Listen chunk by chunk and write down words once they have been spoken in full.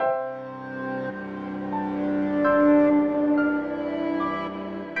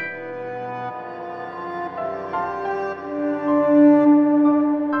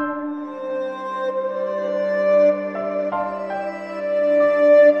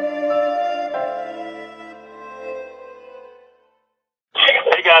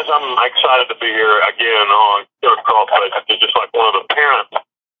I'm excited to be here again on Killer Crossface. It's just like one of the parent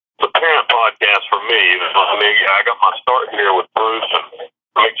podcasts for me. I mean, I got my start here with Bruce, and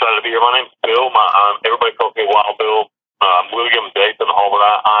I'm excited to be here. My name's Bill. Everybody calls me Wild Bill. I'm William Dathan Hall, but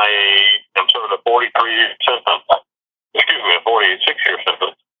I am serving a 43-year sentence. Excuse me, a 46-year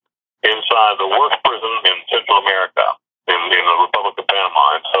sentence inside the worst prison in Central America, in the Republic of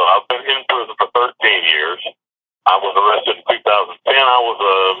Panama. And so I've been in prison for 13 years. I was arrested in 2010. I was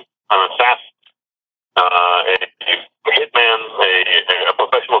an assassin, a hitman, a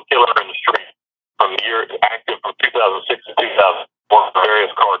professional killer in the street from the year active from 2006 to 2004 for various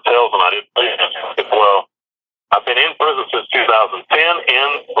cartels, and I did as well. I've been in prison since 2010 in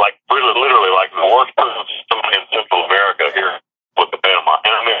like really literally like the worst prison system in Central America here with the Panama.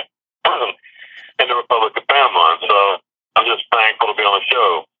 And I'm in prison in the Republic of Panama. And so I'm just thankful to be on the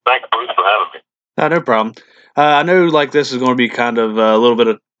show. Thanks, Bruce, for having me. No problem. I know like this is going to be kind of a little bit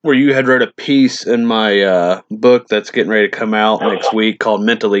of where you had wrote a piece in my book that's getting ready to come out next week called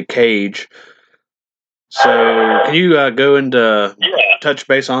Mentally Cage. So can you go into touch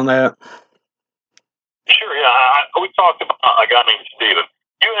base on that? Sure, yeah. We talked about a guy named Steven.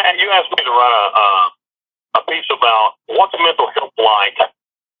 You asked me to write a piece about what's mental health like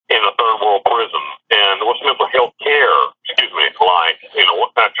in a third world prison, and what's mental health care, like,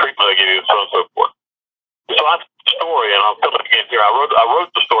 what kind of treatment they give you, and so on and so forth. So I have a story, and I'll tell it again here. I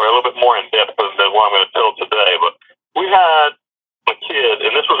wrote the story a little bit more in depth than what I'm going to tell today, but we had a kid,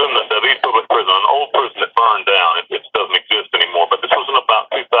 and this was in the East Public Prison, an old prison that burned down. It doesn't exist anymore, but this was in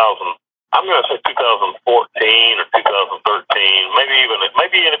about 2000. I'm going to say 2014 or 2013, maybe even as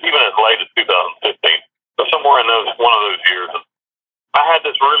late as 2015, but somewhere in one of those years. I had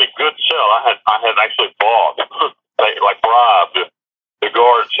this really good cell. I had actually bought, bribed the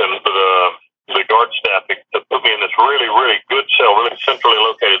guards and the guard staff to put me in this really, really good cell, really centrally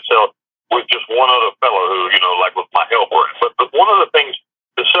located cell with just one other fellow who, was my helper. But one of the things,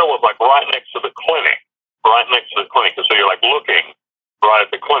 the cell was like right next to the clinic, and so you're like looking right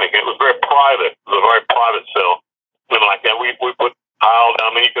at the clinic. And it was very private. It was a very private cell. And like that, we put tile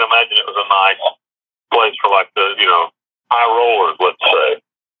down. I mean, you can imagine it was a nice place for like the, high rollers, let's say.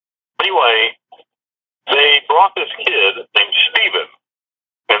 Anyway, they brought this kid named Steven,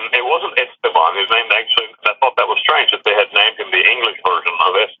 and it wasn't Esteban. His name actually, I thought that was strange that they had named him the English version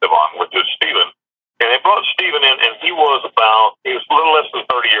of Esteban, which is Steven. And they brought Steven in, and he was a little less than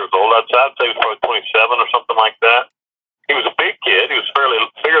 30 years old. I'd say he was probably 27 or something like that. He was a big kid. He was fairly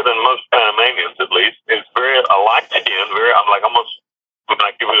bigger than most Panamanians, at least. He was very light skinned, I'm like almost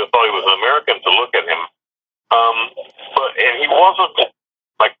like you would have thought he was an American to look at him. And he wasn't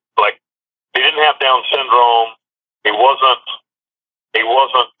like he didn't have Down syndrome. He wasn't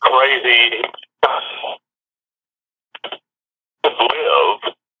crazy. He could live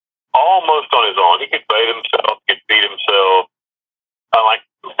almost on his own. He could bathe himself, he could feed himself. Like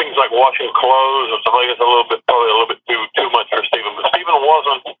things like washing clothes and stuff like that. Probably a little bit too much for Steven. But Steven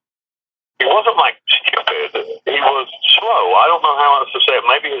wasn't like stupid. He was slow. I don't know how else to say it.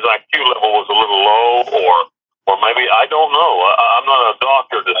 Maybe his IQ level was a little low, or maybe, I don't know. I'm not a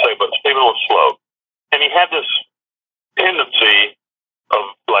doctor to say, but Steven was slow. And he had this tendency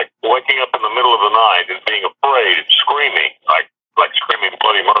of like waking up in the middle of the night and being afraid and screaming, like screaming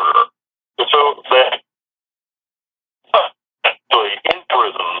bloody murder. And so that actually in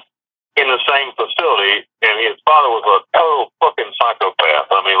prison in the same facility, and his father was a total fucking psychopath.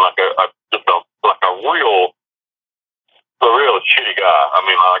 I mean, like a real shitty guy. I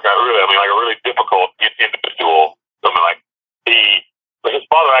mean, like a really difficult individual. I mean, like his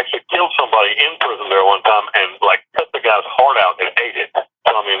father actually killed somebody in prison there one time and like cut the guy's heart out and ate it.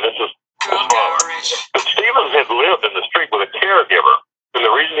 So I mean, this is his father. But Steven had lived in the street with a caregiver, and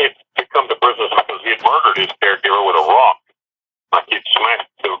the reason he had come to prison is because he had murdered his caregiver with a rock. Like he'd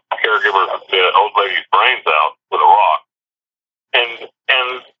smashed the caregiver, the old lady's brains out with a rock, and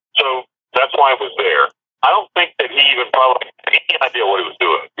so that's why he was there. I don't think that he even probably had any idea what he was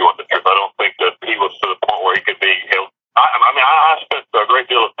doing, if you want the truth. I don't think that he was to the point where he could be. I spent a great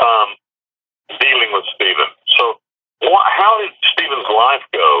deal of time dealing with Steven. So, how did Steven's life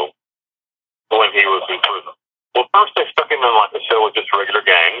go when he was in prison? Well, first they stuck him in like a cell with just regular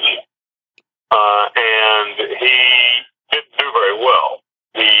gangs, and he didn't do very well.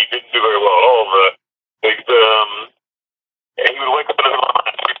 He didn't do very well at all. He would wake up in the middle of the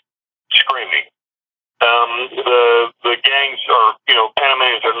night screaming. The gangs are,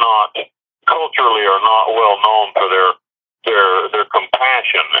 Panamanians are not culturally well known for their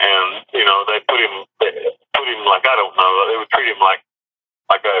compassion, and they put him like, I don't know, they would treat him like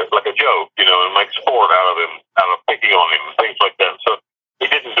a joke, and make sport out of him, out of picking on him, and things like that. So he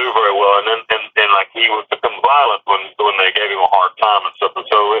didn't do very well, and then and like he would become violent when they gave him a hard time and stuff. And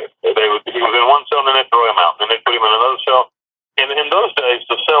so he was in one cell, and then they throw him out, and then they put him in another cell. And in those days,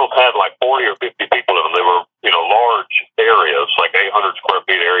 the cells had like 40 or 50 people in them. They were, large areas, like 800 square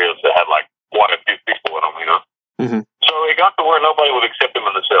feet areas that had like quite a few people in them, Mm-hmm. So it got to where nobody would accept him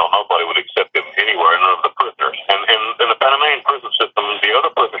in the cell. Nobody would accept him anywhere, none of the prisoners. And in the Panamanian prison system, the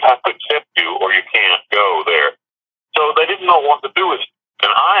other prisoners have to accept you or you can't go there. So they didn't know what to do with him.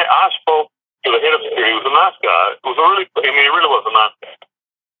 And I spoke to the head of security. He was a nice guy. He really was a nice guy.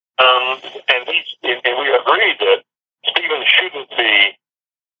 And we agreed that Stephen shouldn't be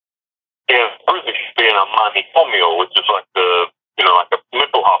in prison. He should be in a manicomio, which is like like a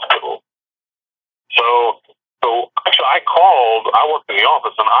mental hospital. So actually, I worked in the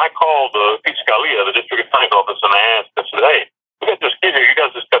office, and I called the Fiscalia, the district attorney's office, and I said, hey, we got this kid here. You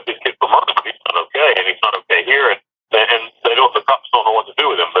guys just got this kid for murder. He's not okay, and he's not okay here. And the cops don't know what to do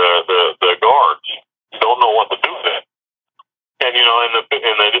with him. The guards don't know what to do with him. And,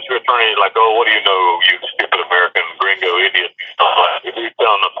 and the district attorney is like, oh, what do you know, you stupid American gringo idiot? He's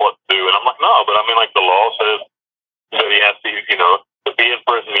telling us what to do. And I'm like, no, but I mean, like, the law says that he has to, to be in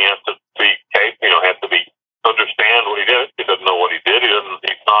prison, he has to be capable, has to be understand what he did. He doesn't know what he did.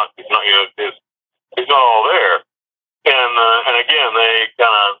 He's not all there. And again,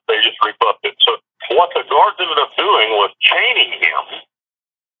 they just rebuffed it. So what the guards ended up doing was chaining him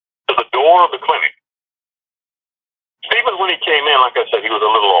to the door of the clinic. Stephen, when he came in, like I said, he was a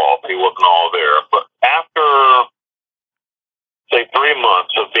little off. He wasn't all there. But after, say, 3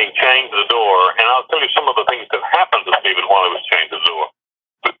 months of being chained to the door, and I'll tell you some of the things that happened to Stephen while he was chained to the door.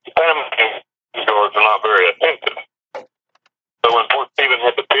 But the Panamanian guards are not very attentive. So when poor Stephen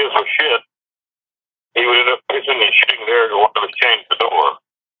had to piss or shit, he would end up pissing and shitting there while he was chained to the door.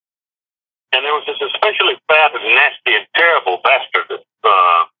 And there was this especially fat and nasty and terrible bastard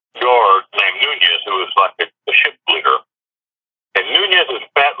guard named Nunez, who was like a ship leader. And Nunez's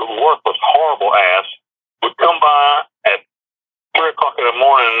fat, worthless, horrible ass would come by at 3 o'clock in the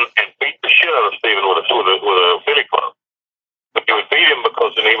morning and beat the shit out of Stephen with a billy club. But he would beat him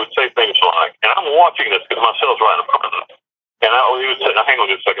because he would say things like, and I'm watching this because my cell's right in front of him. And he would say, now hang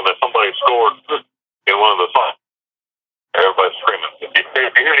on just a second, that somebody scored in one of the fights. Everybody's screaming. If you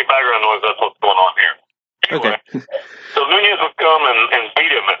hear any background noise, that's what's going on here. Anyway, okay. So Nunez would come and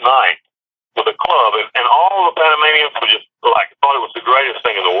beat him at night with a club, and all the Panamanians would just thought it was the greatest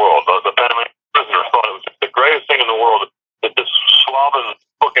thing in the world. The Panamanian prisoners thought it was just the greatest thing in the world that this slobbing,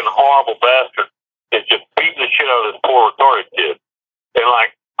 fucking horrible bastard is just beating the shit out of this poor retarded kid. And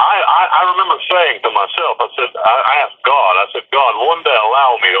I remember saying to myself, I asked God, God, one day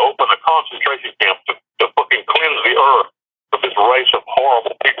allow me to open a concentration camp to fucking cleanse the earth of this race of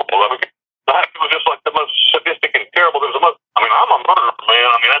horrible people. It was just like the most sadistic and terrible. I'm a murderer, man.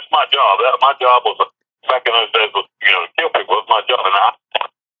 I mean, that's my job. My job was, back in those days, was, to kill people. It was my job. And I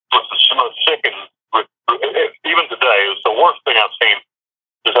was the most sick, and even today, it was the worst thing I've seen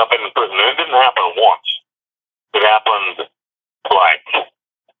since I've been in prison. And it didn't happen once. It happened,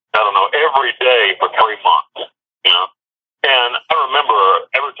 every day for 3 months, And I remember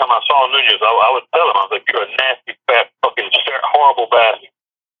every time I saw Nunez, I would tell him, I was like, you're a nasty, fat, fucking horrible bastard.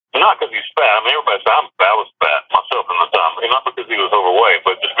 Not because he's fat. I mean, everybody said I was fat myself in the time. Not because he was overweight,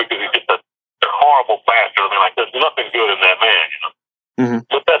 but just because he's just a horrible bastard. I mean, there's nothing good in that man, Mm-hmm.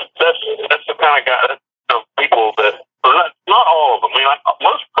 But that's the kind of guy, people that, not all of them. I mean,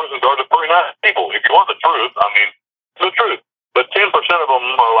 most prison guards are pretty nice people. If you want the truth, the truth. But 10% of them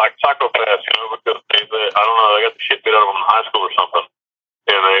are like psychopaths, because they I don't know, they got the shit beat out of them in high school or something,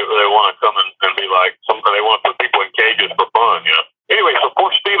 and they want to come and be like something. They want to put people in cages for fun, Anyway, so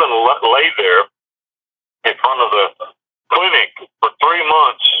poor Stephen lay there in front of the clinic for 3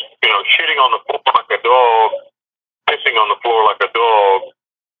 months, shitting on the floor like a dog, pissing on the floor like a dog,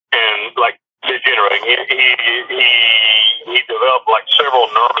 and degenerating. He developed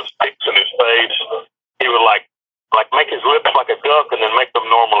several nervous tics in his face. He would make his lips like a duck and then make them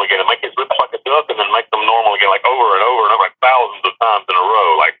normal again, and make his lips like a duck and then make them normal again, over and over and over, thousands of times in a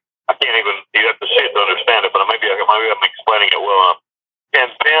row. I can't even, you have to see it to understand it, but maybe I'm explaining it well enough.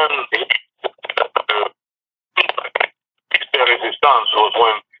 And then he said his sons was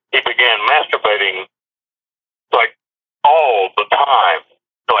when he began masturbating all the time,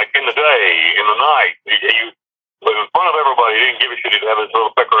 in the day, in the night. But in front of everybody, he didn't give a shit. He'd have his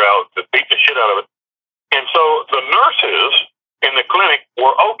little pecker out to beat the shit out of it. And so the nurses in the clinic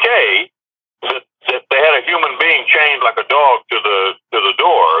were okay that they had a human being chained like a dog to the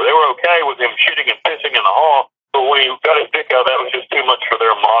door. They were okay with him shitting and pissing in the hall, but when he got his dick out, that was just too much for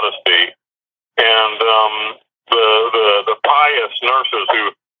their modesty. And the pious nurses who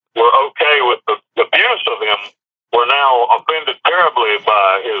were okay with the abuse of him were now offended terribly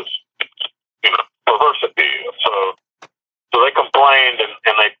by his, perversity. So they complained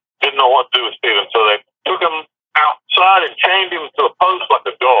and they didn't know what to do with Stephen. So they took him outside and chained him to a post like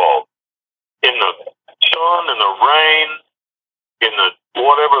a dog in the sun, in the rain, in the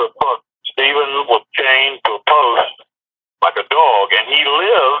whatever the fuck. Stephen was chained to a post like a dog, and he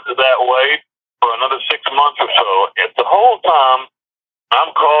lived that way for another 6 months or so. And the whole time,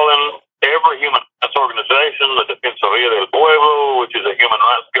 I'm calling every human rights organization, the Defensoría del Pueblo, which is a human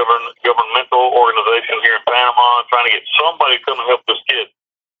rights governmental organization here in Panama, trying to get somebody to come and help this kid.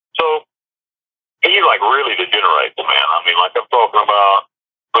 So he really degenerates, man. I mean, like I'm talking about,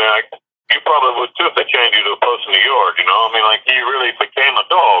 you probably would too if they changed you to a post in the yard, he really became a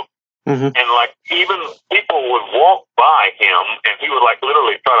dog. Mm-hmm. And even people would walk by him and he would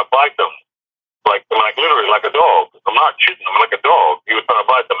literally try to bite them. Literally like a dog. I'm not shitting him, like a dog. He would try to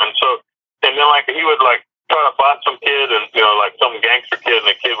bite them. And so, and then he would try to bite some kid and, some gangster kid, and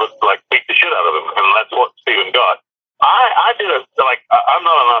the kid would beat the shit out of him. And that's what Stephen got. I did I'm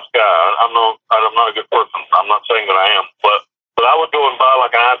not a nice guy. I'm not a good person. I'm not saying that I am, but I would go and buy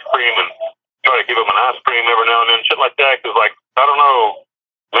an ice cream and try to give him an ice cream every now and then, shit like that. Cause I don't know,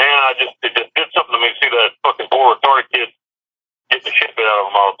 man, it just did something to me to see that fucking poor retarded kid get the shit bit out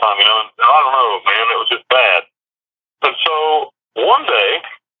of him all the time, And I don't know, man, it was just bad. And so one day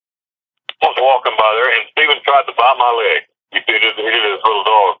I was walking by there and Stephen tried to bite my leg. He did his little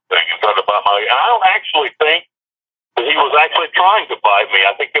dog thing and tried to bite my leg. And I don't actually think that he was actually trying to bite me.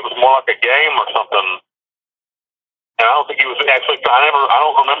 I think it was more like a game or something. And I don't think he was actually trying. I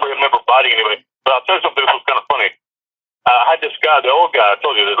don't remember him ever biting anybody. But I'll tell you something, this was kind of funny. I had this guy, the old guy I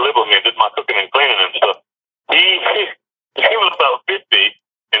told you that lived with me and did my cooking and cleaning and stuff. He was about 50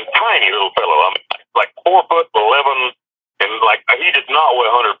 and tiny little fellow. I mean, 4'11", and he did not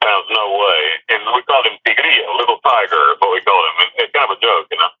weigh 100 pounds, no way. And we called him Tigrillo, little tiger, is what we called him. It's kind of a joke,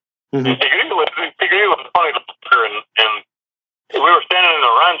 Mm-hmm. Tigrillo was a funny little tiger, and we were standing in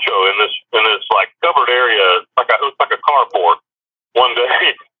a rancho in this covered area, it looked like a carport one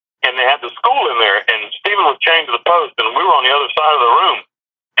day, and they had the school in there, and Stephen was chained to the post, and we were on the other side of the room,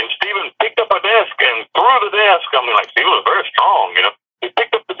 and Stephen picked up a desk and threw the desk. I mean, Stephen was very strong, He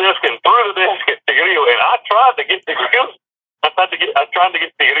picked up the desk and threw the desk at Tigrillo, and I tried to get Tigrillo's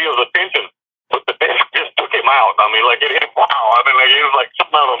attention, but the desk just took him out. I mean, it hit him, wow. I mean, it was like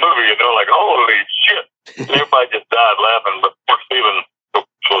something out of a movie, holy shit. And everybody just died laughing, but poor Stephen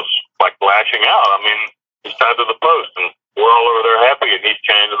was lashing out. I mean, he's tied to the post, and we're all over there happy, and he's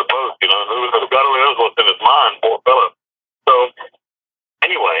chained to the post, God only knows what's in his mind, poor fella. So,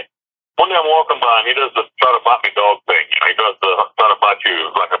 anyway, one day I'm walking by, and he does the try to bite me dog thing. He does the try to bite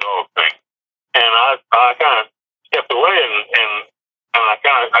you like a dog thing. And I kind of stepped away, and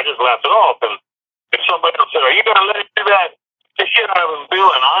I just laughed it off. And somebody else said, "Are you going to let him do that? The shit out of him, Bill."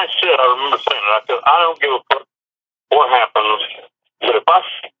 And I remember saying it. I said, "I don't give a fuck what happens, but if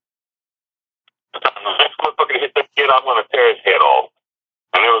the next motherfucker hit that kid, I'm going to tear his head off."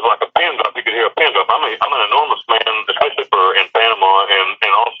 And there was a pin drop. You could hear a pin drop. I'm an enormous man, especially in Panama,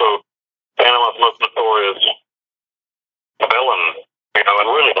 and also Panama's most notorious felon, and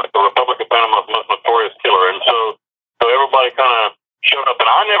really the Republic of Panama's most notorious killer. And so everybody kind of showed up, and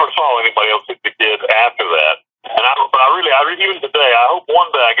I never saw anybody else hit the kid after that. And I even today, I hope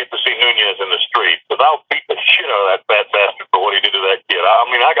one day I get to see Nunez in the street, because I'll beat the shit out of that fat bastard for what he did to that kid. I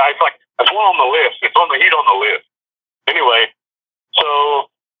mean, that's one on the list. He's on the list. Anyway, so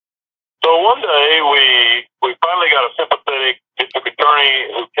one day we finally got a sympathetic district attorney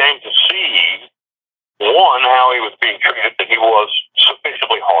who came to see, one, how he was being treated, that he was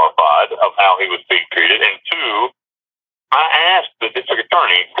sufficiently horrified of how he was being treated, and two, I asked the district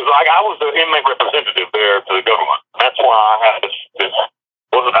attorney, because I was the inmate representative there to the government. That's why I had this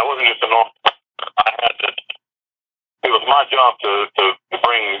I wasn't just a normal. I had this. It was my job to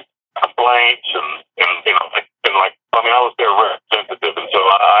bring complaints and I was their representative, and so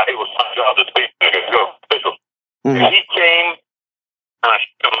it was my job to speak to the officials. Mm-hmm. And he came, and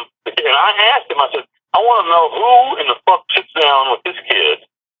I asked him. I said, "I want to know who in the fuck sits down with this kid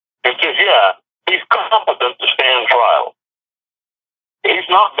and says, yeah, he's competent to stand trial." He's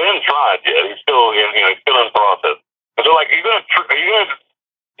not been tried yet. He's still in process. And so, are you going to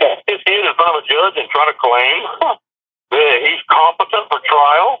test this kid in front of a judge and try to claim that he's competent for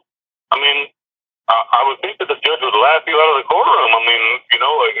trial? I mean, I would think that the judge would laugh you out of the courtroom. I mean,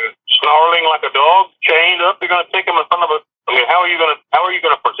 snarling like a dog, chained up. You're going to take him in front of a. I mean, how are you going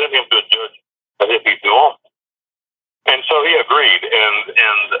to present him to a judge as if he's normal? And so he agreed,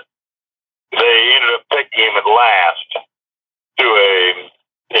 and they ended up taking him at last.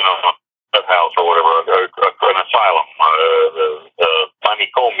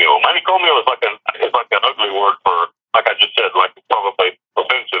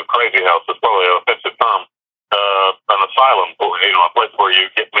 therapy house. It's probably an offensive term. An asylum, a place where you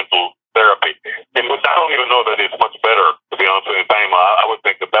get mental therapy. And which I don't even know that it's much better, to be honest with you, in Panama. I would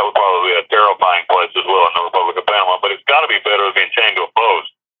think that would probably be a terrifying place as well in the Republic of Panama. But it's got to be better than being chained to a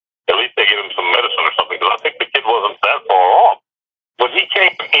post. At least they give him some medicine or something. Because I think the kid wasn't that far off. When he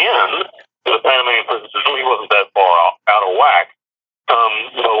came in to the Panamanian prison system, he wasn't that far out of whack.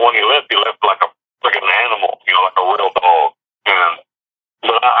 When he left like a freaking animal, like a real dog.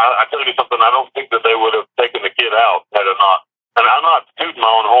 But I tell you something, I don't think that they would have taken the kid out had it not. And I'm not tooting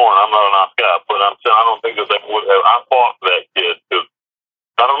my own horn, I'm not a nice guy, but I'm saying I don't think that they would have. I fought for that kid because,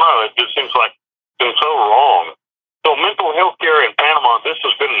 I don't know, it just seems like it's so wrong. So mental health care in Panama, this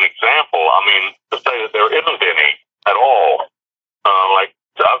has been an example. I mean, to say that there isn't any at all.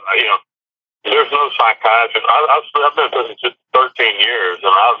 There's no psychiatrist. I've been in prison for 13 years, and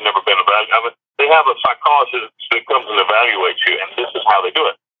I've never been evaluated. They have a psychologist that comes and evaluates you, and this is how they do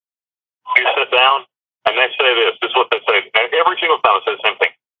it. You sit down, and they say this. This is what they say. And every single time they say the same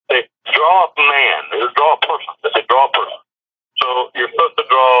thing. They draw a man. They draw a person. They say draw a person. So you're supposed to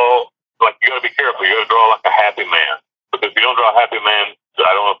draw, like, you got to be careful. You got to draw like a happy man. Because if you don't draw a happy man,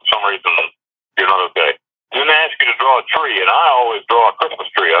 I don't know, for some reason, you're not okay. And then they ask you to draw a tree, and I always draw a Christmas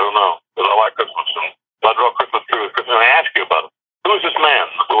tree. I don't know, because I like Christmas. And I draw a Christmas tree with Christmas, and they ask you about it. Who is this man?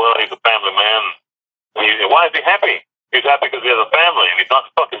 Well, he's a family man. Why is he happy? He's happy because he has a family, and he's not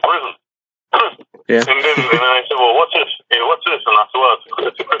stuck in prison. Yeah. And then they said, well, what's this? What's this? And I said, well,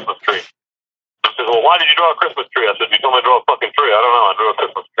 it's a Christmas tree. I said, well, why did you draw a Christmas tree? I said, you told me to draw a fucking tree. I don't know. I drew a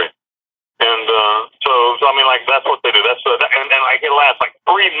Christmas tree. And so I mean, like, that's what they do. And like, it lasts like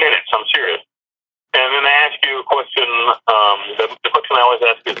 3 minutes. I'm serious. And then they ask you a question. The question I always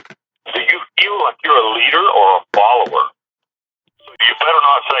ask is, do you feel like you're a leader or a follower? So you better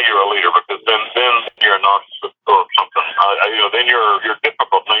not say you're a leader, because then you're a narcissist or something. Then you're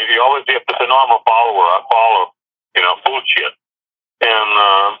difficult. Now, you always have to say, no, I'm a follower. I follow, bullshit. And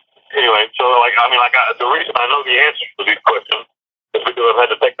anyway, so the reason I know the answers to these questions is because I've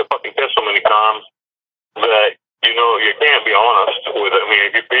had to take the fucking test so many times that you can't be honest with it. I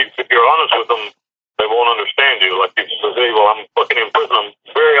mean, if you're honest with them, they won't understand you. Like, you say, well, I'm fucking in prison. I'm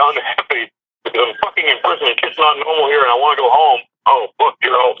very unhappy because I'm fucking in prison. It's just not normal here, and I want to go home. Oh, fuck,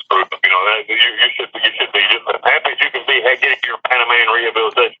 you're all screwed. You should be just as happy as you can be getting your Panamanian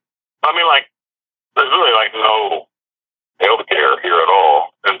rehabilitation. I mean, like, there's really like no health care here at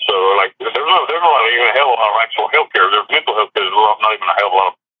all, and so like there's not even a hell of a lot of actual health care. There's mental health care. There's not even a hell of a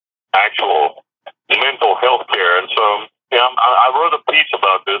lot of actual mental health care, and so I wrote a piece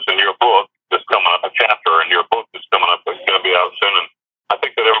about this in your book that's coming up, a chapter in your book that's coming up that's going to be out soon, and I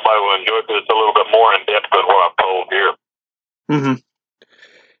think that everybody will enjoy it because it's a little bit more in depth than what I've told here. Mm-hmm.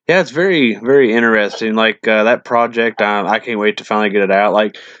 Yeah, it's very, very interesting. Like, that project, I can't wait to finally get it out.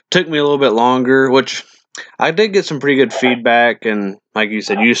 Like, took me a little bit longer, which I did get some pretty good feedback. And like you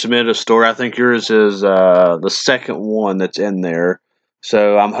said, you submitted a story. I think yours is the second one that's in there.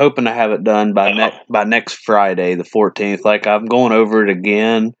 So I'm hoping to have it done by next Friday, the 14th. Like, I'm going over it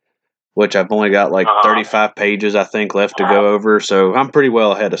again, which I've only got like 35 pages, I think, left to go over. So I'm pretty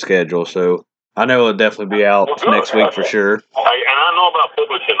well ahead of schedule. So I know it'll definitely be out next week for sure. And I know about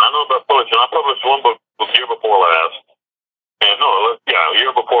publishing. I published one book the year before last.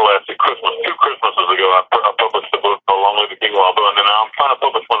 Year before last at Christmas. 2 Christmases ago, I published a book called Long Live the King Wild Bill, and then I'm trying to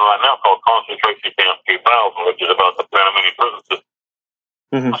publish one right now called Concentration Camp 2000, which is about the Panamanian prison system.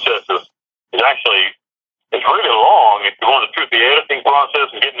 Mm-hmm. It's really long if you want to through the editing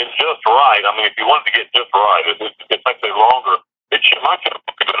process and getting it just right. I mean, if you want to get just right, it's actually longer. It should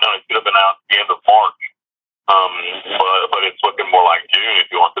have been out at the end of March. But it's looking more like June, if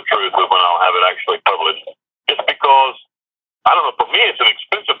you want the truth, of when I'll have it actually published. Just because, I don't know, for me it's an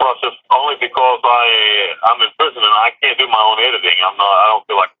expensive process only because I'm in prison and I can't do my own editing. I don't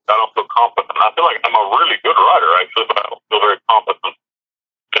feel competent. I feel like I'm a really good writer actually, but I don't feel very competent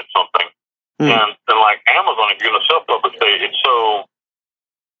at something. And like Amazon, if you're gonna self-publish, it's so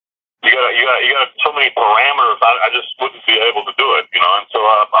you got so many parameters. I just wouldn't be able to do it, And so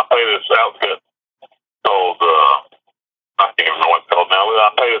I pay this outfit called I can't even know what it's called now. I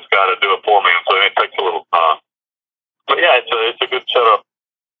pay this guy to do it for me, and so it takes a little time. But yeah, it's a good setup.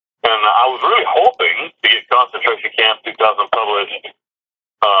 And I was really hoping to get Concentration Camp 2000 published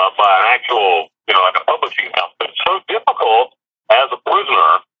by an actual, like a publishing house. But it's so difficult as a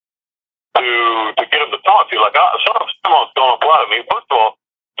prisoner to get them to talk to you. Like, some of them don't apply to me. First of all,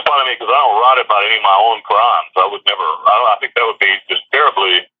 it's apply to me because I don't write about any of my own crimes. I think that would be just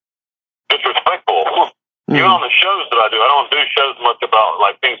terribly disrespectful. Mm-hmm. Even on the shows that I do, I don't do shows much about,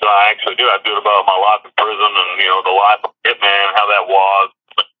 like, things that I actually do. I do it about my life in prison and, the life of Hitman, how that was.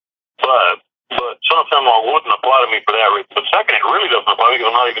 But Son of San Juan wouldn't apply to me for that reason. But second, it really doesn't apply because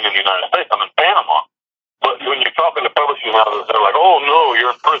I'm not even in the United States. I'm in Panama. But when you're talking to publishing houses, they're like, "Oh no,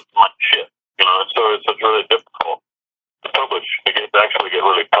 you're in prison." I'm like, shit, So it's really difficult to publish to actually get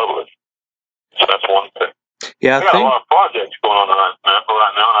really published. So that's one thing. Yeah, I got a lot of projects going on right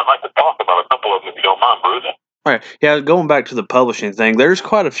now, and I'd like to talk about a couple of them if you don't mind, Bruce. All right. Yeah, going back to the publishing thing, there's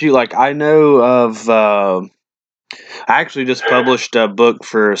quite a few. Like I know of. I actually just published a book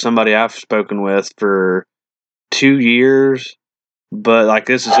for somebody I've spoken with for 2 years, but like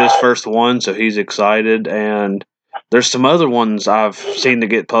this is his first one, so he's excited. And there's some other ones I've seen to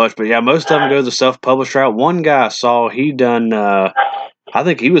get published, but yeah, most of them go the self-published route. One guy I saw, he done. I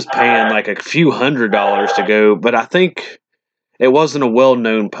think he was paying like a few $100s to go, but I think it wasn't a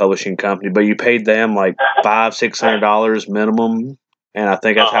well-known publishing company, but you paid them like $500-$600 minimum, and I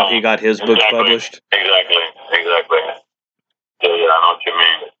think that's how he got his book published. Exactly. Yeah, I know what you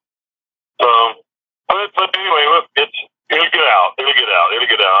mean. So, but anyway, look, it'll get out.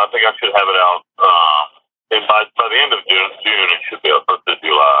 I think I should have it out. And by the end of June, it should be out for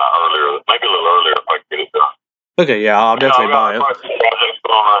July earlier, maybe a little earlier if I can get it done. Okay, yeah, I'll definitely buy it. I've got some projects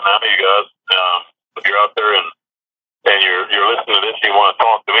going on right now, you guys. If you're out there and you're listening to this and you want to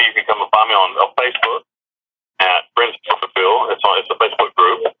talk to me, you can come and find me on Facebook at Friends of the Bill. It's a Facebook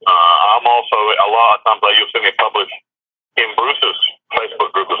group. I'm also, a lot of times you'll see me publish in Bruce's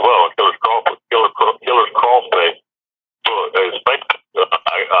Facebook group as well, Killer's Crawl Space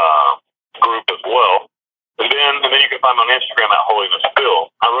group as well. And then you can find me on Instagram at Holiness Bill.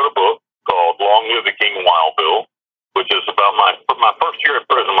 I wrote a book called Long Live the King Wild Bill, which is about my first year in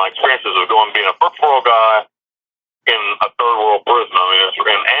prison, my experiences of being a first world guy in a third world prison. I mean,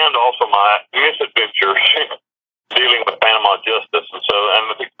 and also my misadventures dealing with Panama justice. And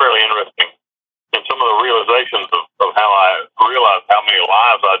it's fairly interesting. And some of the realizations of how I realized how many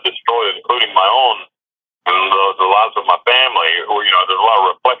lives I destroyed, including my own, and the lives of my family. There's a lot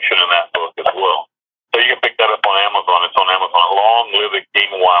of reflection in that book as well. So you can pick that up on Amazon. It's on Amazon. Long Live the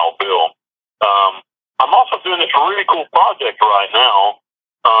King Wild Bill. I'm also doing this really cool project right now,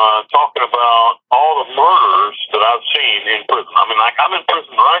 talking about all the murders that I've seen in prison. I mean, like, I'm in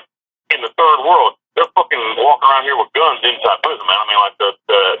prison, right? In the third world. They're fucking walking around here with guns inside prison, man. I mean, like,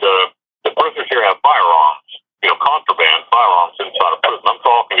 the prisoners here have firearms, contraband firearms inside of prison. I'm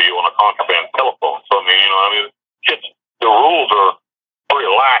talking to you on a contraband telephone. So, the rules are pretty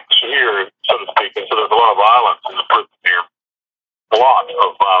lax here, so to speak. And so there's a lot of violence in the prison here. A lot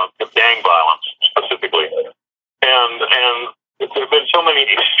of violence, gang violence specifically. And there have been so many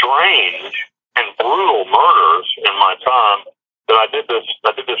strange and brutal murders in my time that I did this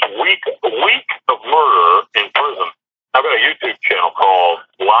week of murder in prison. I've got a YouTube channel called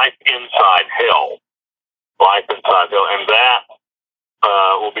Life Inside Hell. And that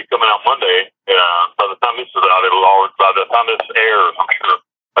will be coming out Monday. By the time this is out, by the time this airs, I'm sure,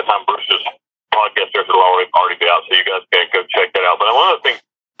 by the time Bruce's podcast airs, it'll already be out, so you guys can go check that out. But one of the things,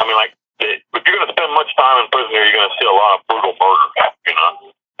 if you're going to spend much time in prison here, you're going to see a lot of brutal murders,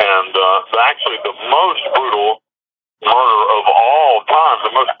 And actually, the most brutal murder of all time,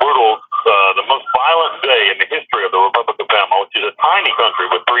 the most violent day in the history of the Republic of Panama, which is a tiny country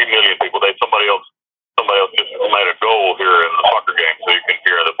with 3 million people. Somebody else just made a goal here in the soccer game, so you can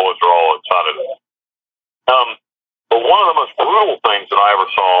hear the boys are all excited. But one of the most brutal things that I ever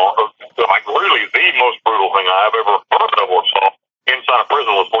saw, like really the most brutal thing I've ever heard of or saw inside a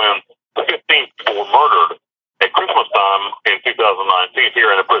prison, was when 15 people were murdered at Christmas time in 2019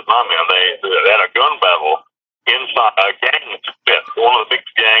 here in the prison I'm in. They had a gun battle inside a gang split. One of the big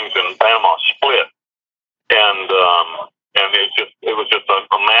gangs in Panama split, and it was just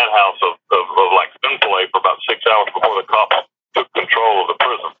a madhouse of like gunplay for about 6 hours before the cops took control of the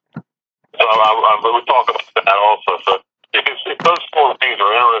prison. So we talk about that also. So if those sort of things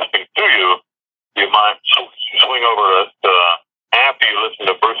are interesting to you, you might swing over to after you listen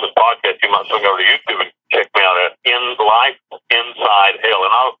to Bruce's podcast. You might swing over to YouTube and check me out at Life Inside Hell,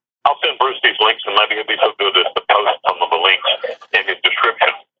 and I'll send Bruce these links, and maybe he'll be so good as to post some of the links in his description.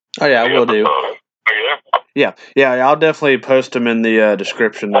 Oh yeah, I will do. Are you there? Yeah, I'll definitely post them in the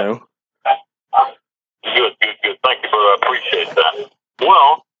description though. Good. Thank you for appreciate that.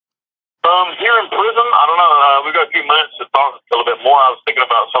 Well, here in prison, I don't know. We've got a few minutes to talk a little bit more. I was thinking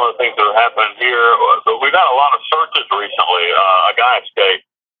about some of the things that are happening here. We've had a lot of searches recently. A guy escaped.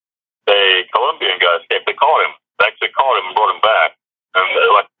 A Colombian guy escaped. They actually caught him and brought him back, and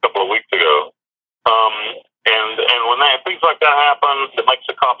like a couple of weeks ago. And when things like that happen, it makes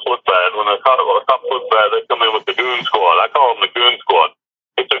the cops look bad. When the cops look bad, they come in with the goon squad. I call them the goon squad.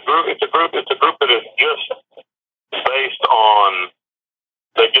 It's a group that is just based on.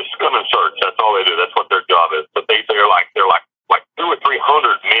 They just come and and search. That's all they do. That's what their job is. But they're like 200 or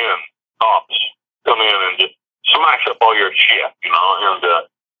 300 men, cops, come in and just smash up all your shit, and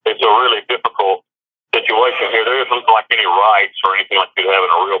it's a really difficult situation here. There isn't like any rights or anything like you have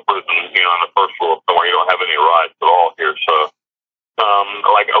in a real prison, in the first world, where you don't have any rights at all here. So,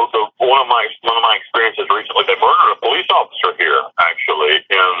 one of my experiences recently, they murdered a police officer here, actually,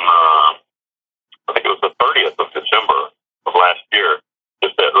 in I think it was the 30th of December of last year,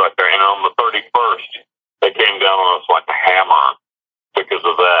 just that right there. And on the 31st, they came down on us like a hammer because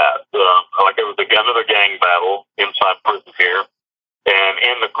of that. It was another gang battle inside prison here, and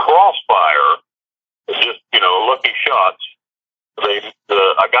in the crossfire, just lucky shots.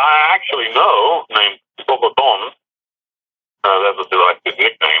 A guy I actually know named Bogoton, that was like his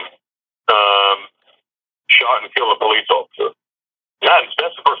nickname, shot and killed a police officer. That's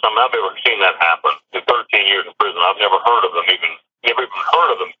the first time I've ever seen that happen in 13 years in prison. I've never heard of them never even heard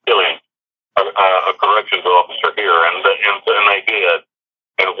of them killing a corrections officer here, and they did.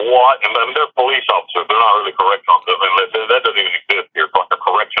 And what? And I mean, they're police officers. They're not really correctional officers. I mean, that doesn't even exist here. It's like a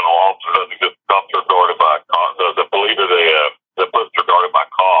correctional officer doesn't exist. Cops are guarded by the police. The prisons are guarded by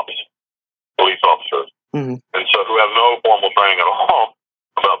cops, police officers, and so who have no formal training at all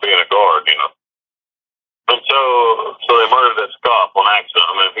about being a guard, And so they murdered this cop on accident.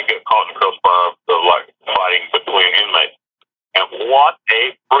 I mean, he got caught in the crossfire of fighting between inmates. And what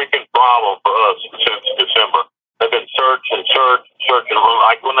a freaking problem for us since December. They've been searching.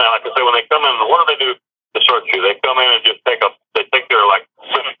 When they come in, what do they do to search you? They come in and just take their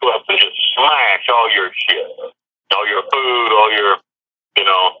civic clubs and just smash all your shit, all your food, all your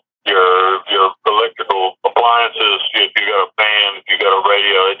your electrical appliances. If you got a fan, if you got a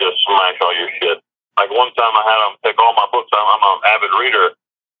radio, they just smash all your shit. Like one time I had them take all my books. I'm an avid reader,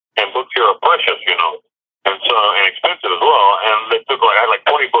 and books here are precious, and expensive as well. And they took I had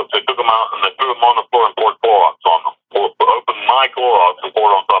 20 books. They took them out and they threw them on the floor and poured Clorox on them. Opened my Clorox and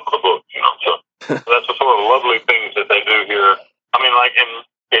poured on top of the books, So that's the sort of lovely things that they do here. I mean, and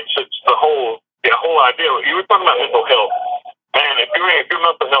it's the whole idea. You were talking about mental health, man. If your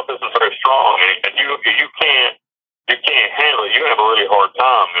mental health isn't very strong and you can't handle it, you have a really hard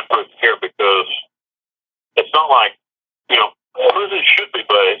time in prison here because it's not like prison should be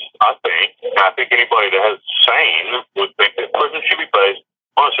based. I think anybody that has sane would think that prison should be based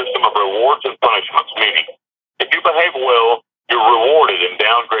on a system of rewards and punishments. Meaning, if you behave well, you're rewarded and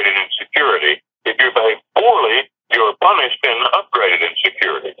downgraded in security. If you behave poorly, you're punished and upgraded in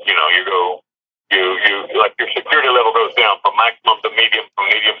security. Your security level goes down from maximum to medium, from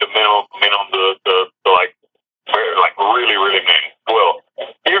medium to minimum, from minimum to really, really mean. Well,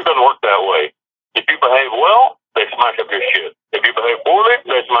 here it doesn't work that way. If you behave well, they smash up your shit. If you behave poorly,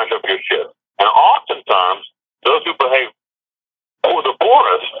 they smash up your shit. And oftentimes, those who behave the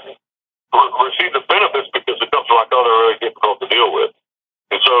poorest receive the benefits because it comes they're really difficult to deal with.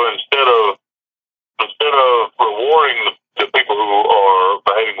 And so instead of rewarding the people who are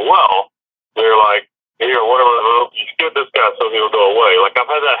behaving well, they're like, here, whatever, you get this guy so he'll go away. I've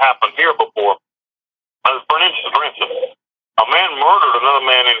had that happen here before. For instance, a man murdered another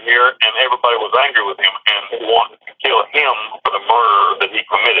man in here, and everybody was angry with him and wanted to kill him for the murder that he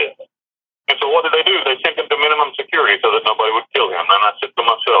committed. And so what did they do? They sent him to minimum security so that nobody would kill him. And I said to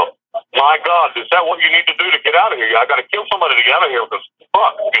myself, my God, is that what you need to do to get out of here? I got to kill somebody to get out of here because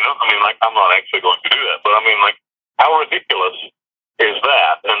fuck, I'm not actually going to do that. But how ridiculous is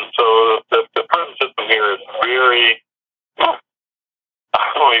that? And so the prison system here is very, I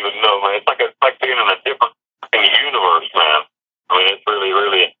don't even know, man. It's like being in a different universe, man. It's really,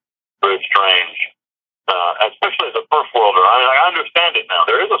 really, really strange. Especially as a first worlder. I understand it now.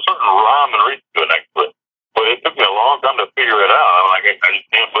 There is a certain rhyme and reason to it, actually. But it took me a long time to figure it out. I just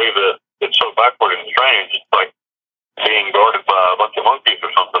can't believe that it's so backward and strange. It's like being guarded by a bunch of monkeys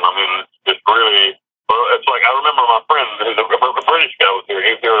or something. It's just really, it's like, I remember my friend, who's a British guy, was here.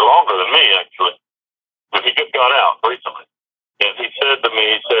 He was here longer than me, actually. And he just got out recently. And he said to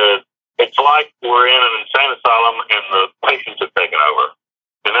me, it's like we're in an insane asylum and the patients have taken over.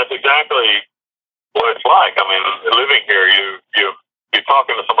 And that's exactly what it's like. Living here, you're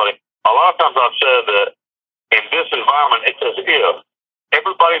talking to somebody. A lot of times I've said that in this environment, it's as if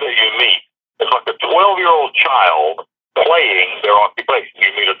everybody that you meet is like a 12-year-old child playing their occupation.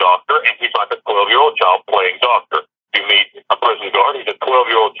 You meet a doctor, and he's like a 12-year-old child playing doctor. You meet a prison guard, he's a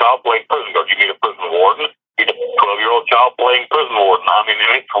 12-year-old child playing prison guard. You meet a prison warden, he's a 12-year-old child playing prison warden.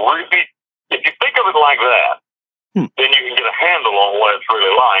 It's really, if you think of it like that, then you can get a handle on what it's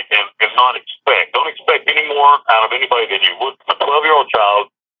really like and not expect. Don't expect any more out of anybody than you would from a 12-year-old child,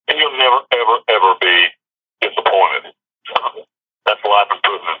 and you'll never, ever, ever be disappointed. That's life in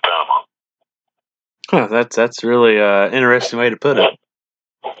prison in Panama. Huh, that's really interesting way to put it.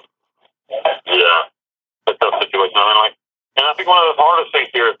 Yeah, it's a tough situation. I mean, like, and I think one of the hardest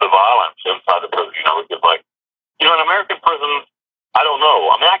things here is the violence inside the prison. Because like, in American prisons, I don't know.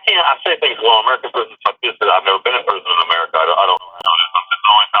 I mean, I say things, well, American prisons like this, that I've never been in prison in America. I don't know how it is. It's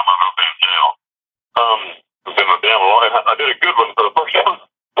the only time I've ever been in jail. I've been a damn long. I did a good one for the first time,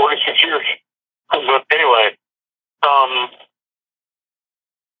 46 years. But anyway,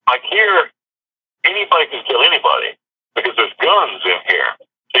 like here, anybody can kill anybody because there's guns in here.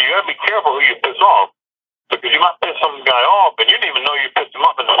 So you gotta be careful who you piss off because you might piss some guy off and you didn't even know you pissed him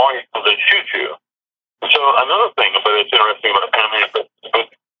off and the more he comes and shoot you. So another thing but it's interesting about Panamanian prison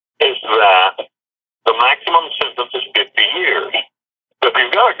is that the maximum sentence is 50 years. So if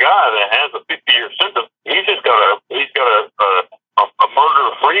you've got a guy that has a 50-year sentence, he's got a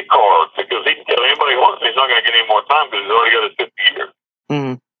murder-free card because he can kill anybody he wants. And he's not going to get any more time because he's already got his 50 years.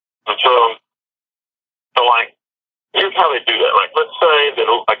 Mm-hmm. And so like, here's how they do that. Like, let's say that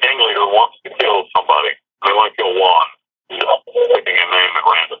a gang leader wants to kill somebody. They want to kill Juan. Picking a name at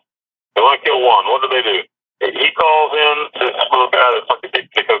random. They want to kill Juan. What do? He calls in this little guy that's like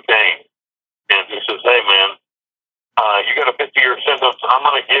addicted to cocaine, and he says, "Hey, man, you got a 50-year sentence. I'm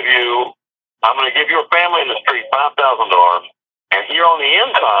going to give your family in the street $5,000, and here on the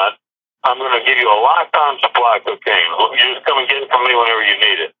inside, I'm going to give you a lifetime supply of cocaine. You just come and get it from me whenever you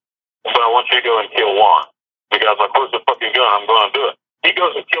need it. But I want you to go and kill Juan." The guy's like, "Where's the fucking gun? I'm going to do it." He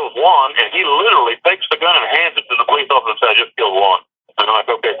goes and kills Juan, and he literally takes the gun and hands it to the police officer and says, "I just killed Juan." And they're like,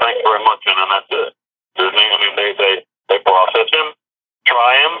 "Okay, thanks very much," and then that's it. I mean, they process him,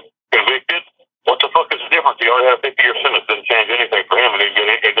 try him, convicted. What the fuck is the difference? He already had a 50-year sentence. Didn't change anything for him, and he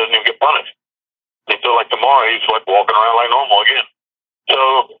doesn't even get punished. Until like tomorrow, he's like walking around like normal again.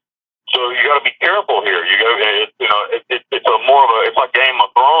 So you got to be careful here. You got, it's a more of a, it's like Game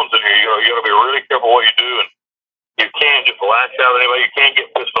of Thrones in here. You got to be really careful what you do, and you can't just lash out at anybody. You can't get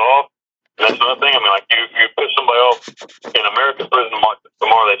pissed off. And that's another thing. I mean, like you piss somebody off in American prison,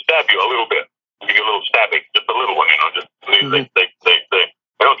 tomorrow they stab you a little bit. You get a little stabbing, just a little one. Just they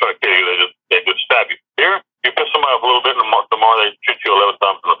don't try to kill you. They just stab you. Here, you piss somebody off a little bit, and tomorrow they shoot you 11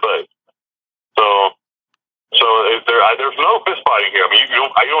 times in the face. So there's no fist fighting here. I mean, you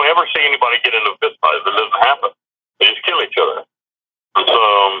don't ever see anybody get into a fist fight. It doesn't happen. They just kill each other.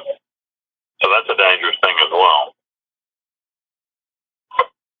 So that's a dangerous thing as well.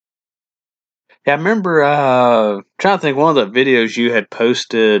 Yeah, I remember trying to think one of the videos you had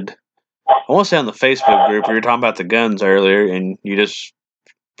posted. I want to say on the Facebook group. We were talking about the guns earlier, and you just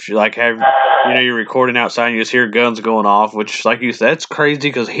like have you're recording outside, and you just hear guns going off, which, like you said, that's crazy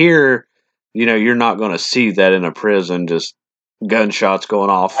because here, you're not going to see that in a prison, just gunshots going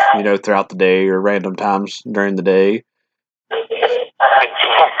off, throughout the day or random times during the day. Exactly.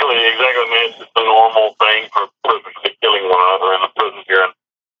 I mean, it's just a normal thing for prisoners to be killing one another in the prison here.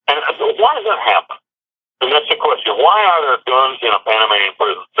 And why does that happen? And that's the question. Why are there guns in a Panamanian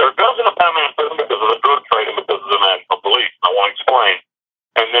prison? There are guns in a Panamanian prison because of the drug trade and because of the national police. I want to explain.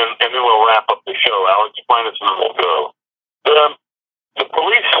 And then we'll wrap up the show. I'll explain this and then we'll go. The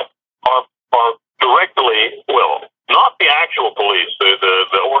police are directly, well, not the actual police,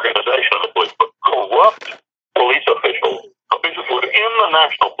 the organization of the police, but corrupt police officials within the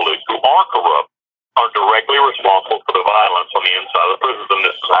national police who are corrupt are directly responsible for the violence on the inside of the prisons, and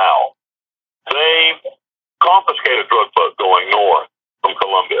this is how. They confiscate a drug boat going north from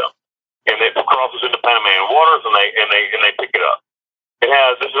Colombia, and it crosses into Panamanian waters, and they pick it up.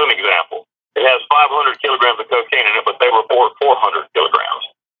 This is an example. It has 500 kilograms of cocaine in it, but they report 400 kilograms.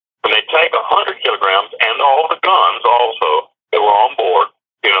 And they take 100 kilograms and all the guns also that were on board.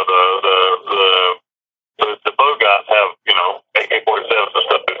 The boat guys have, AK-47s and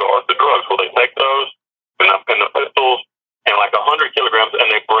stuff that guard the drugs. Well, they take those and the pistols and like 100 kilograms, and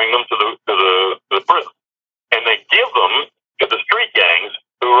they bring them to the prison. And they give them to the street gangs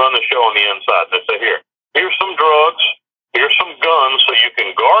who run the show on the inside. They say, here's some drugs, here's some guns so you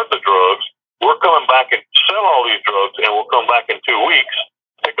can guard the drugs. We're coming back and sell all these drugs, and we'll come back in 2 weeks,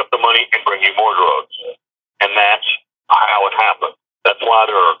 pick up the money, and bring you more drugs. And that's how it happens. That's why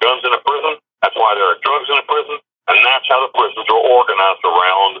there are guns in a prison. That's why there are drugs in a prison. And that's how the prisons are organized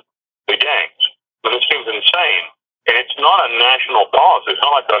around the gangs. But it seems insane. And it's not a national policy. It's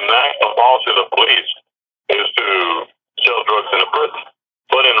not like the national policy of the police is to sell drugs in a prison.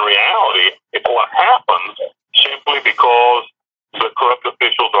 But in reality, it's what happens simply because the corrupt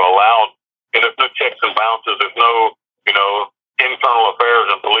officials are allowed, and there's no checks and balances. There's no, internal affairs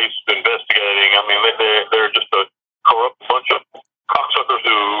and police investigating. I mean, they're just a corrupt bunch of cocksuckers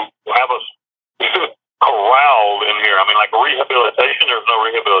who have us corralled in here. I mean, like rehabilitation, there's no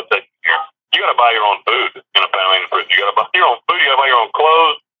rehabilitation here. You got to buy your own food in a Panamanian prison. You got to buy your own food. You got to buy your own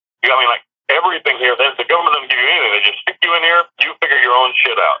clothes. Like everything here. The government doesn't give you anything. They just stick you in here. You figure your own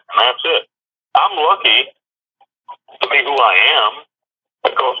shit out, and that's it. I'm lucky to be who I am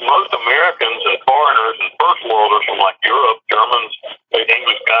because most Americans and foreigners and first worlders from like Europe, Germans,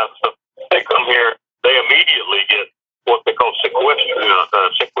 English guys, stuff, they come here. They immediately get what they call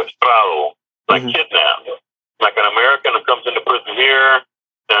sequestrado, like kidnapped. Like an American who comes into prison here,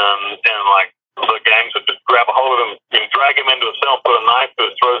 and like the gangs would just grab a hold of him and drag him into a cell, put a knife to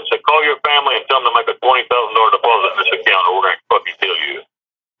his throat, and say, "Call your family and tell them to make a $20,000 deposit in this account, or we're going to fucking kill you."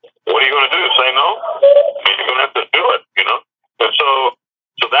 What are you going to do? Say no? I mean, you're going to have to do it, And so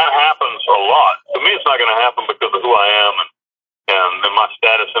that happens a lot. To me, it's not going to happen because of who I am and my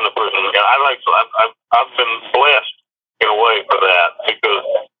status in the prison. And I've been blessed in a way for that because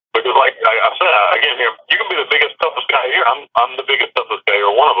like I said again here, you can be the biggest, toughest guy here. I'm the biggest, toughest guy here,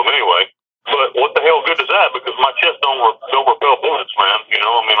 one of them anyway. But what the hell good is that? Because my chest don't repel bullets, man.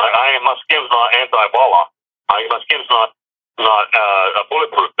 My skin's not anti-Bala. My skin's not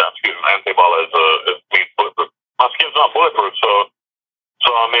bulletproof. Excuse me, anti-Bala means bulletproof. My skin's not bulletproof, so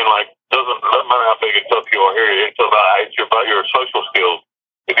doesn't matter how big and tough you are here. It's about your social skills.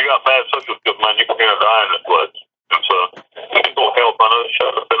 If you got bad social skills, man, you're going to die in this place. And so mental health, I know this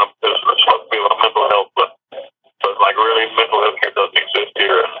show has been it's supposed to be about mental health, but like really mental health care doesn't exist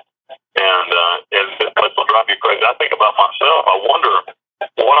here, and this place will drive you crazy. I think about myself. I wonder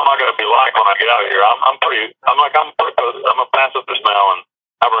what am I going to be like when I get out of here. I'm a pacifist now, and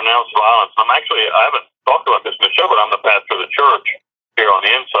I've renounced violence. I haven't talked about this in the show, but I'm the pastor of the church here on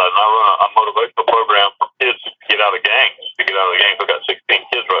the inside, and I run a motivational program for kids to get out of gangs. I've got 16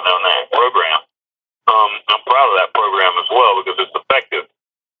 kids right now in that program. I'm proud of that program as well because it's effective,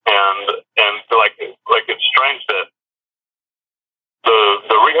 and like it's strange that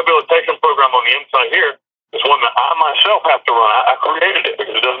the rehabilitation program on the inside here is one that I myself have to run. I created it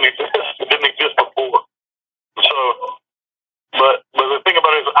because it doesn't exist. It didn't exist before. So, but the thing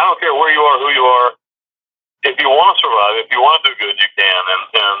about it is, I don't care where you are, who you are. If you want to survive, if you want to do good, you can. And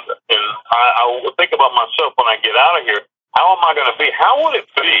I think about myself when I get out of here. How am I going to be? How would it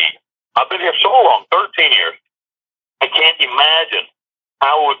be? I've been here so long, 13 years. I can't imagine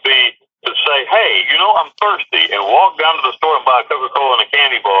how it would be to say, "Hey, I'm thirsty," and walk down to the store and buy a Coca-Cola and a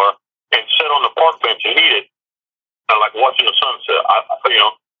candy bar and sit on the park bench and eat it, like watching the sunset.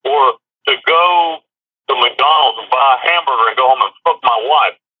 Or to go to McDonald's and buy a hamburger and go home and fuck my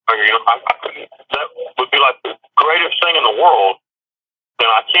wife. That would be like the greatest thing in the world, and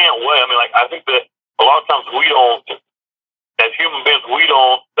I can't wait. I think that a lot of times we don't, as human beings, we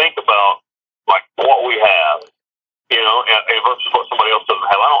don't think about like what we have, and versus what somebody else doesn't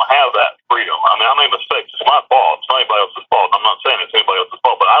have. I don't have that freedom. I made mistakes. It's my fault. It's not anybody else's fault. I'm not saying it's anybody else's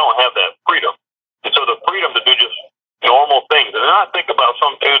fault, but I don't have that freedom. And so the freedom to do just normal things. And then I think about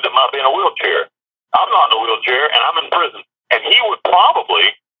some dude that might be in a wheelchair. I'm not in a wheelchair, and I'm in prison. And he would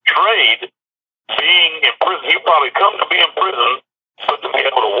probably trade being in prison. He'd probably come to be in prison, but to be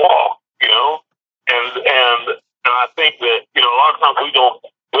able to walk, And I think that a lot of times we don't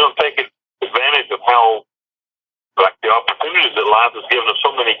take advantage of how like the opportunities that life has given us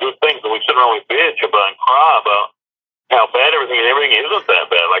so many good things, and we sit around and bitch about and cry about how bad everything isn't that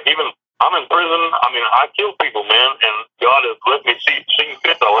bad. Like even I'm in prison. I kill people, man, and God has let me see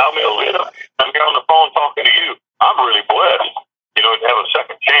fit to allow me to live. I'm here on the phone talking to you. I'm really blessed, to have a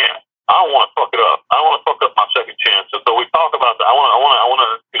second chance. I don't want to fuck it up. I don't want to fuck up my second chance. And so we talk about that. I want to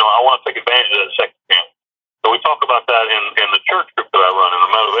take advantage of that second chance. So we talk about that in the church group that I run, in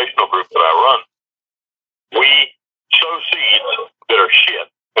the motivational group that I run. We sow seeds that are shit,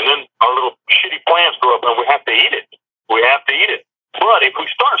 and then our little shitty plants grow up, and we have to eat it. But if we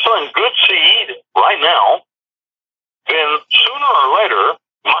start sowing good seed right now, then sooner or later,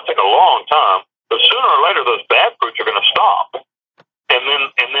 it might take a long time, but sooner or later those bad fruits are going to stop, and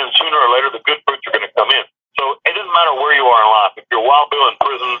then sooner or later the good fruits are going to come in. So it doesn't matter where you are in life. If you're Wild Bill in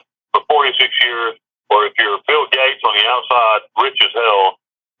prison for 46 years, or if you're Bill Gates on the outside, rich as hell,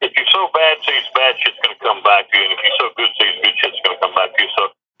 if you sow bad seeds, bad shit's going to come back to you, and if you sow good seeds, good shit's going to come back to you.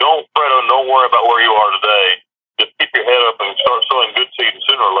 So don't fret and don't worry about where you are today. Just keep your head up and start sowing good seeds, and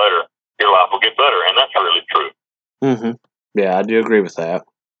sooner or later your life will get better, and that's really true. Yeah, I do agree with that.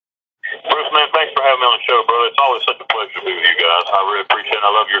 Bruce, man, thanks for having me on the show, brother. It's always such a pleasure to be with you guys. I really appreciate it. I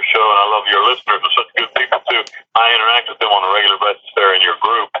love your show, and I love your listeners. They're such good people, too. I interact with them on a regular basis there in your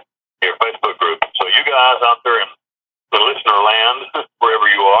group, your Facebook group. So you guys out there in the listener land, wherever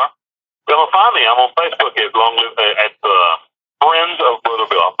you are, come and find me. I'm on Facebook at Friends of Brother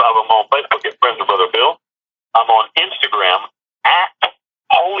Bill. I'm on Facebook at Friends of Brother Bill. I'm on Instagram at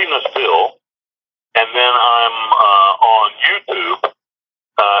Holiness Bill. then I'm on YouTube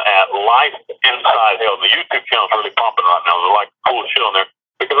at Life Inside Hell. The YouTube channel's really popping right now. There's like cool shit on there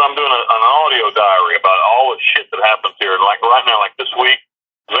because I'm doing an audio diary about all the shit that happens here. And like right now, like this week,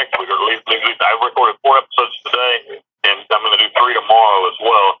 next week, or at least I recorded 4 episodes today, and I'm going to do 3 tomorrow as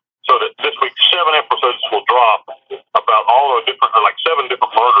well. So that this week 7 episodes will drop about all the different, like 7 different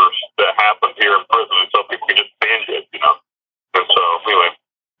murders that happened here in prison, so people can just binge it, you know. And so anyway,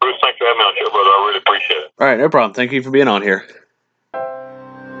 Bruce, thanks for having me on the show, brother. I really appreciate it. All right, no problem. Thank you for being on here.